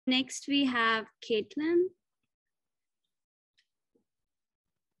Next, we have Katelyn.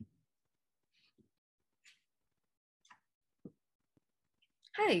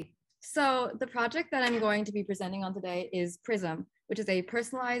 Hi. So the project that I'm going to be presenting on today is PRISM, which is a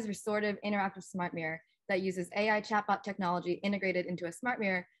personalized, restorative, interactive smart mirror that uses AI chatbot technology integrated into a smart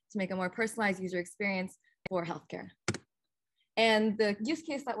mirror to make a more personalized user experience for healthcare. And the use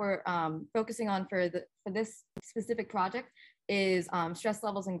case that we're focusing on for this specific project is stress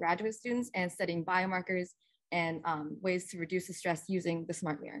levels in graduate students and studying biomarkers and ways to reduce the stress using the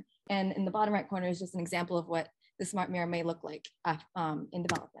smart mirror. And in the bottom right corner is just an example of what the smart mirror may look like in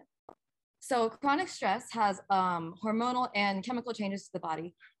development. So chronic stress has hormonal and chemical changes to the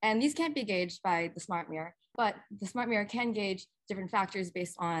body, and these can't be gauged by the smart mirror, but the smart mirror can gauge different factors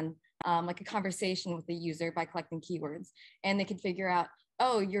based on like a conversation with the user by collecting keywords. And they can figure out,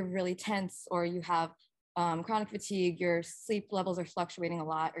 oh, you're really tense, or you have chronic fatigue, your sleep levels are fluctuating a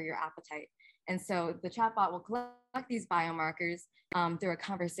lot, or your appetite. And so the chatbot will collect these biomarkers through a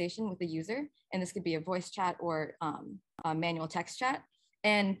conversation with the user. And this could be a voice chat or a manual text chat,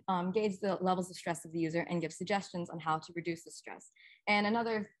 and gauge the levels of stress of the user and give suggestions on how to reduce the stress. And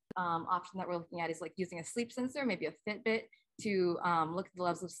another option that we're looking at is like using a sleep sensor, maybe a Fitbit, to look at the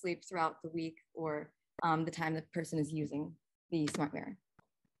levels of sleep throughout the week or the time the person is using the smart mirror.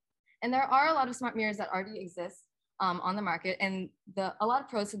 And there are a lot of smart mirrors that already exist on the market. And a lot of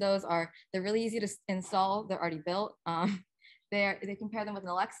pros to those are they're really easy to install. They're already built. They compare them with an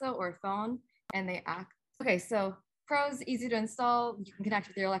Alexa or a phone, and they act. Okay, so pros, easy to install. You can connect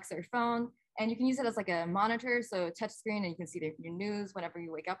with your Alexa or phone, and you can use it as like a monitor, so touch screen, and you can see your news whenever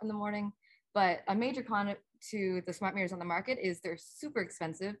you wake up in the morning. But a major con to the smart mirrors on the market is they're super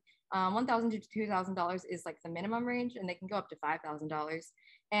expensive. $1,000 to $2,000 is like the minimum range, and they can go up to $5,000.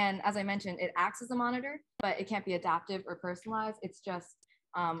 And as I mentioned, it acts as a monitor, but it can't be adaptive or personalized. It's just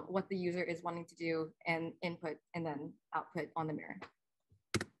what the user is wanting to do and input and then output on the mirror.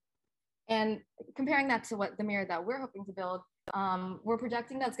 And comparing that to what the mirror that we're hoping to build, we're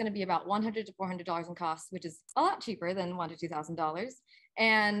projecting that's going to be about $100 to $400 in cost, which is a lot cheaper than $1,000 to $2,000.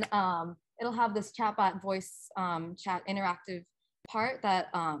 And it'll have this chatbot voice chat interactive part that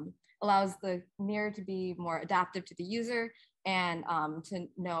allows the mirror to be more adaptive to the user and to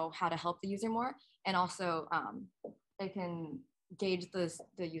know how to help the user more. And also it can gauge the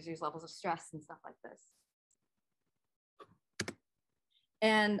user's levels of stress and stuff like this.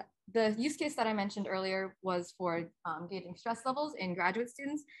 And the use case that I mentioned earlier was for gauging stress levels in graduate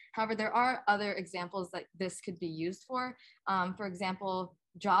students. However, there are other examples that this could be used for. For example,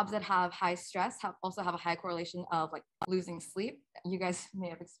 jobs that have high stress also have a high correlation of like losing sleep. You guys may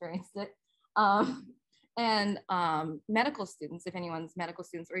have experienced it. And medical students, if anyone's medical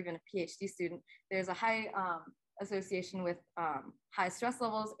students or even a PhD student, there's a high association with high stress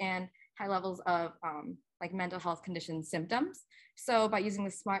levels and high levels of like mental health condition symptoms. So by using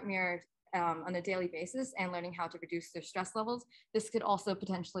the smart mirror on a daily basis and learning how to reduce their stress levels, this could also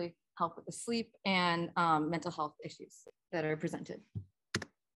potentially help with the sleep and mental health issues that are presented.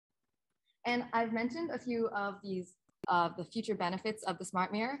 And I've mentioned a few of these the future benefits of the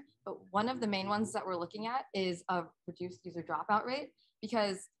smart mirror, but one of the main ones that we're looking at is a reduced user dropout rate,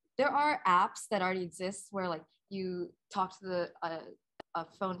 because there are apps that already exist where like you talk to a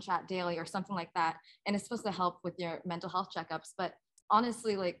phone chat daily or something like that, and it's supposed to help with your mental health checkups, but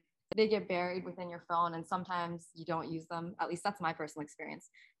honestly, like they get buried within your phone and sometimes you don't use them. At least that's my personal experience.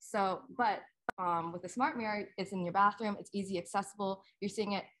 So, but with the smart mirror, it's in your bathroom, it's easy accessible, you're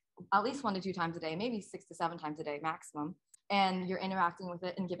seeing it at least 1 to 2 times a day, maybe 6 to 7 times a day maximum, and you're interacting with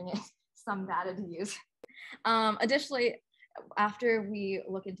it and giving it some data to use. Additionally, after we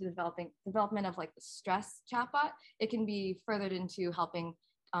look into development of like the stress chatbot, it can be furthered into helping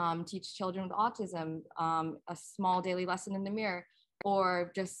teach children with autism a small daily lesson in the mirror,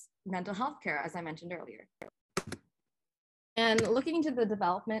 or just mental health care, as I mentioned earlier. And looking into the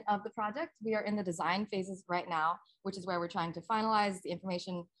development of the project, we are in the design phases right now, which is where we're trying to finalize the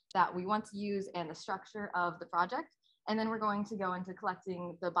information that we want to use and the structure of the project. And then we're going to go into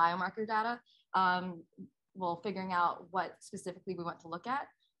collecting the biomarker data, figuring out what specifically we want to look at.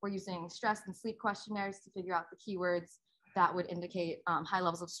 We're using stress and sleep questionnaires to figure out the keywords that would indicate high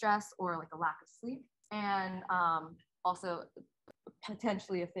levels of stress or like a lack of sleep, and also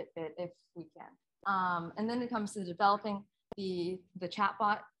potentially a Fitbit if we can. And then it comes to developing the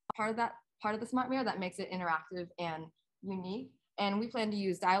chatbot part of the smart mirror that makes it interactive and unique. And we plan to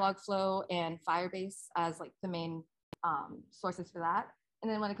use Dialogflow and Firebase as like the main sources for that.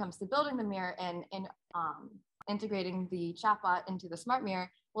 And then when it comes to building the mirror and integrating the chatbot into the smart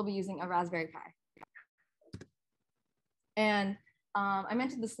mirror, we'll be using a Raspberry Pi. And I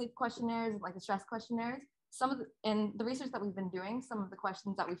mentioned the sleep questionnaires, like the stress questionnaires. In the research that we've been doing, some of the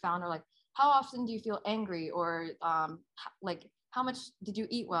questions that we found are like, how often do you feel angry? Or like, how much did you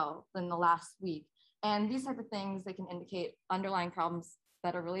eat well in the last week? And these type of things, they can indicate underlying problems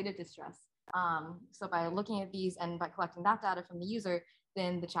that are related to stress. So by looking at these and by collecting that data from the user,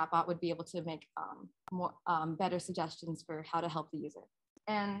 then the chatbot would be able to make better suggestions for how to help the user.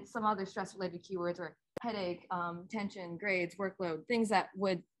 And some other stress-related keywords are headache, tension, grades, workload, things that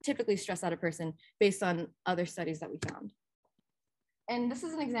would typically stress out a person based on other studies that we found. And this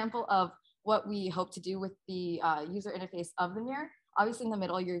is an example of what we hope to do with the user interface of the mirror. Obviously in the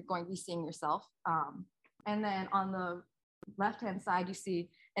middle, you're going to be seeing yourself. And then on the left-hand side, you see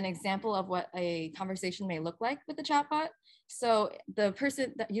an example of what a conversation may look like with the chatbot. So the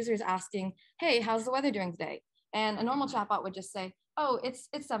user is asking, hey, how's the weather doing today? And a normal chatbot would just say, oh, it's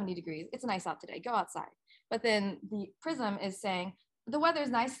 70 degrees. It's nice out today. Go outside. But then the Prism is saying, the weather is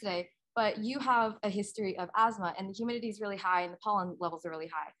nice today, but you have a history of asthma and the humidity is really high and the pollen levels are really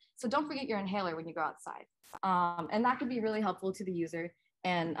high. So don't forget your inhaler when you go outside. And that could be really helpful to the user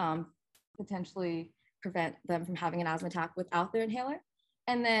and potentially prevent them from having an asthma attack without their inhaler.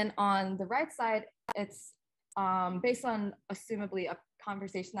 And then on the right side, it's based on assumably a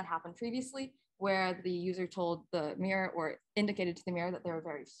conversation that happened previously where the user told the mirror or indicated to the mirror that they were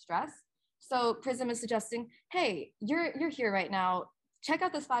very stressed. So Prism is suggesting, hey, you're here right now. Check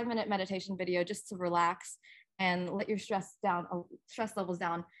out this 5-minute meditation video just to relax and let your stress levels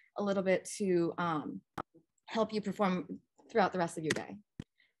down a little bit to help you perform throughout the rest of your day.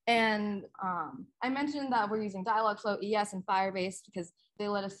 And I mentioned that we're using Dialogflow, ES, and Firebase because they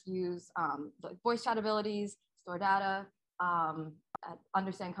let us use the voice chat abilities, store data,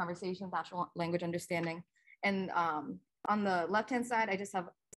 understand conversations, natural language understanding. And on the left-hand side, I just have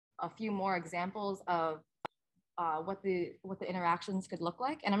a few more examples of what the interactions could look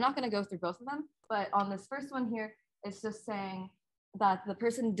like. And I'm not going to go through both of them, but on this first one here, it's just saying that the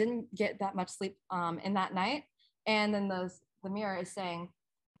person didn't get that much sleep in that night. And then the mirror is saying,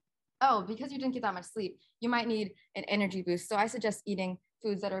 oh, because you didn't get that much sleep, you might need an energy boost. So I suggest eating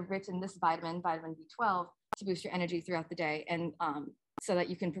foods that are rich in this vitamin B12, to boost your energy throughout the day and so that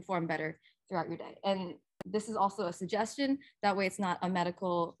you can perform better throughout your day. And this is also a suggestion. That way it's not a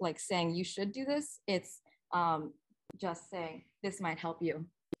medical, like saying you should do this. It's just saying this might help you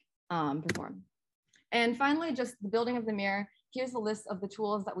perform. And finally, just the building of the mirror. Here's the list of the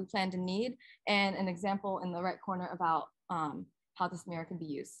tools that we plan to need and an example in the right corner about how this mirror can be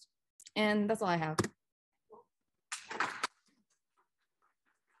used. And that's all I have.